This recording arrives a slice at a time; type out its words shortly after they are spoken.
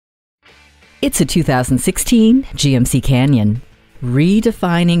It's a 2016 GMC Canyon.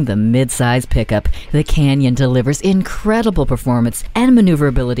 Redefining the midsize pickup, the Canyon delivers incredible performance and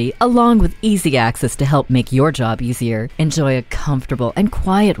maneuverability along with easy access to help make your job easier. Enjoy a comfortable and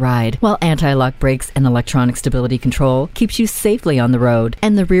quiet ride while anti-lock brakes and electronic stability control keeps you safely on the road,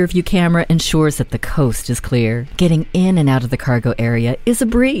 and the rear view camera ensures that the coast is clear. Getting in and out of the cargo area is a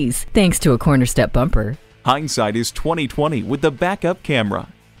breeze thanks to a corner step bumper. Hindsight is 20/20 with the backup camera.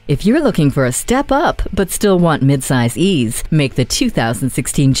 If you're looking for a step up but still want midsize ease, make the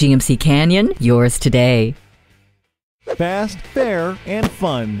 2016 GMC Canyon yours today. Fast, fair, and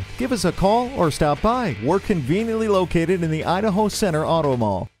fun. Give us a call or stop by. We're conveniently located in the Idaho Center Auto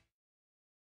Mall.